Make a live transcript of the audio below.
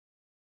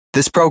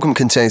This programme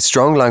contains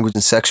strong language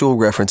and sexual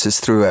references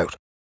throughout.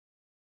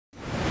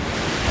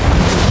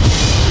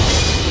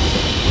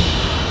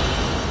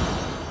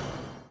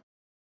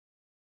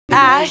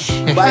 Ash,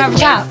 wanna have a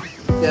chat?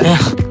 Yeah.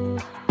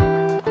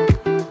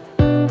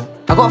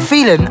 I got a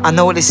feeling I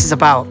know what this is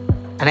about,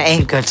 and it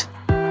ain't good.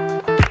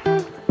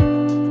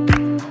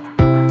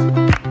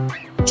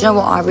 Do you know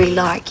what? I really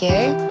like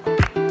you.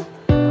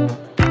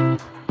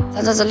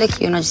 Sometimes I look at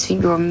you and I just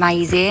think you're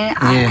amazing,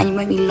 and you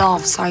make me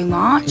laugh so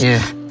much.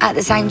 Yeah. At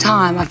the same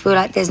time, I feel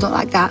like there's not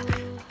like that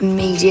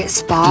immediate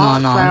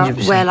spark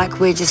where like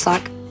we're just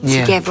like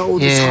together all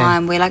the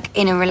time. We're like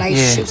in a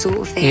relationship sort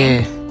of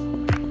thing. Yeah.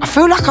 I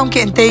feel like I'm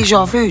getting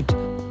deja vu.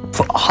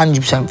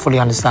 100% fully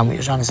understand what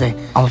you're trying to say.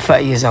 I'm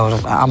 30 years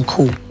old. I'm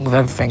cool with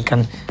everything,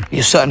 and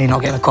you're certainly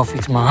not getting a coffee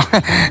tomorrow. Oh,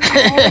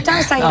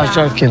 don't say that. I was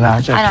joking.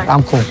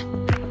 I'm cool.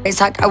 It's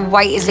like a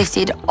weight is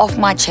lifted off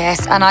my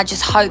chest, and I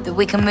just hope that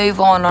we can move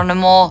on a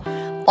more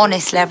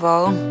honest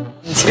level.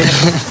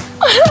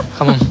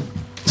 Come on,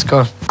 let's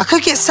go. I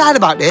could get sad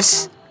about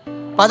this,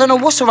 but I don't know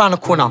what's around the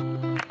corner.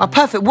 My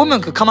perfect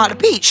woman could come out the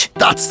beach.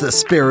 That's the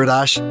spirit,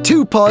 Ash.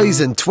 2 pies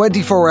in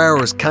 24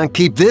 hours can't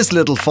keep this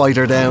little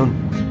fighter down.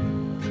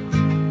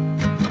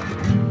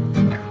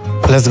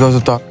 Let's go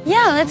to talk.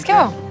 Yeah, let's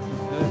go.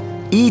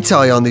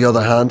 Itai, on the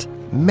other hand,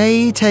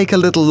 may take a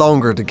little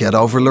longer to get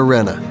over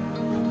Lorena.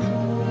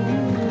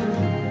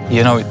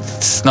 You know,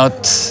 it's not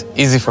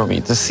easy for me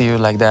to see you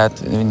like that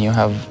when you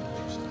have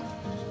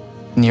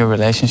a new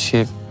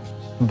relationship,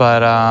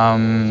 but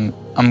I'm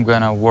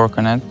gonna work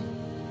on it.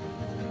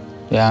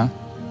 Yeah.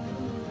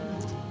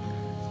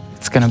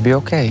 It's gonna be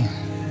okay.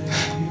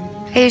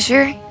 Are you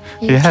sure?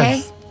 You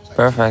okay?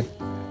 Perfect.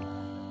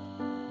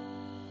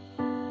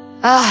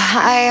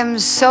 I am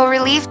so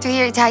relieved to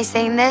hear Ty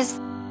saying this.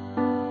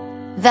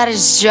 That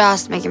is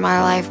just making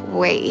my life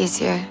way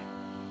easier.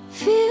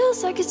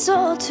 Feels like it's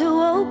all too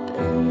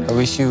open. I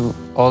wish you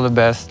all the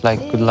best, like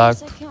good luck.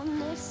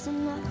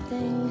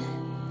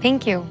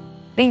 Thank you.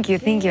 Thank you,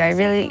 thank you.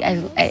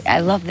 I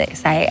love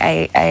this.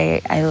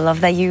 I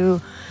love that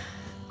you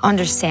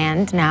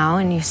understand now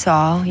and you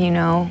saw, you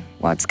know,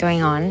 what's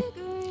going on.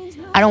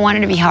 I don't want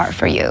it to be hard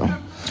for you.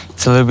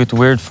 It's a little bit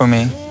weird for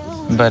me,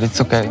 but it's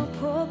okay.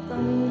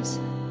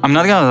 I'm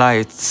not gonna lie,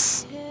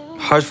 it's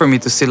hard for me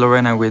to see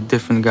Lorena with a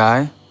different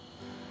guy.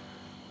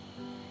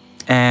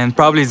 And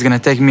probably it's gonna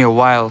take me a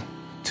while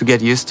to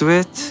get used to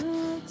it,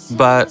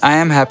 but I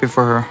am happy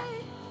for her.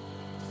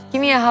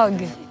 Give me a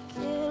hug.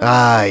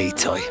 Aye,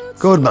 Itai.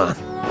 Good man.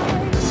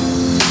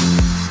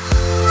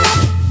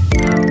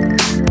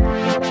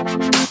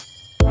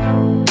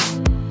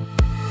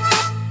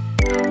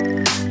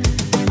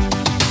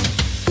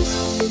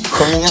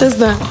 Just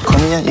there.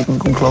 Come here, you can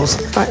come close.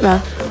 Right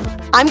there.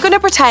 I'm going to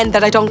pretend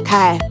that I don't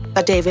care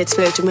that David's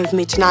flirting with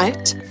me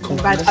tonight. I'm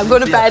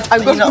going to bed.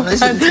 I'm going to bed.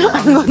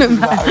 I'm going to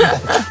bed.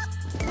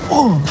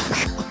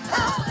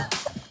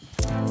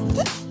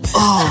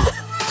 Oh,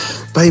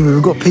 baby,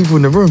 we've got people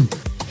in the room.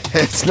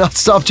 It's not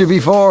stopped you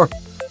before.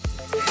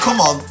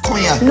 Come on, come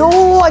here.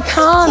 No, I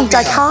can't.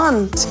 I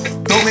can't.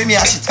 Don't make me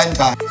ask you 10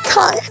 times.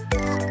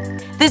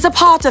 Can't. There's a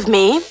part of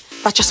me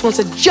that just wants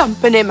to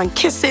jump in him and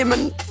kiss him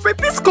and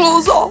rip his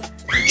clothes off.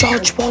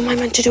 George, what am I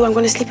meant to do? I'm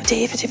going to sleep with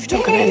David if you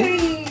don't come in.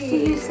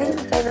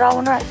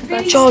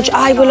 George,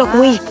 I will look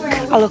weak.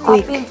 I'll look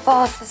weak. I've been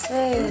fast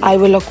asleep. I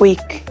will look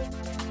weak.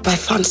 I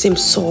fancy him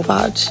so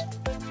bad.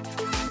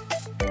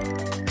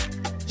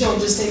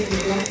 George is taking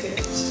me like it.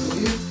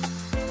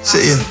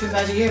 Sit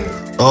here.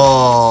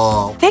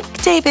 Oh. Pick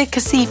David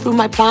can see through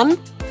my plan,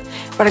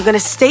 but I'm going to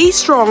stay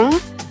strong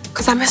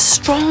because I'm a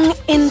strong,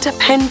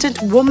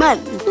 independent woman.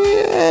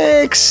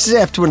 Yeah,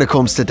 except when it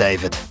comes to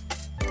David.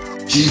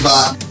 She's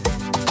back.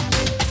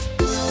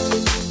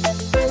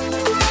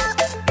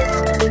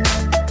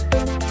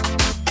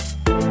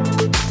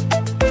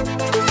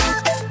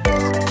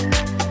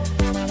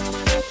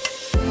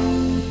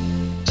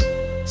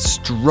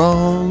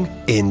 Strong,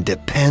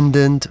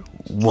 independent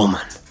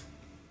woman.